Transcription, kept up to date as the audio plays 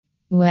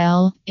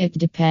Well, it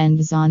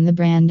depends on the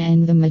brand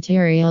and the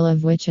material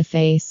of which a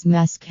face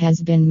mask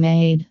has been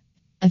made.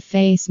 A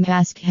face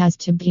mask has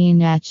to be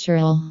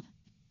natural.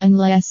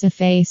 Unless a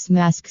face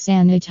mask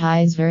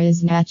sanitizer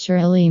is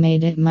naturally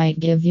made, it might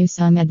give you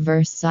some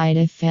adverse side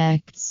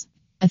effects.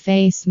 A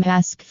face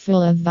mask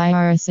full of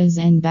viruses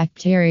and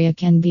bacteria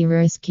can be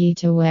risky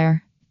to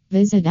wear.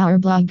 Visit our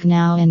blog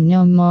now and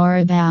know more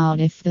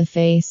about if the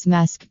face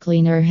mask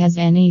cleaner has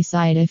any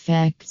side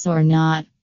effects or not.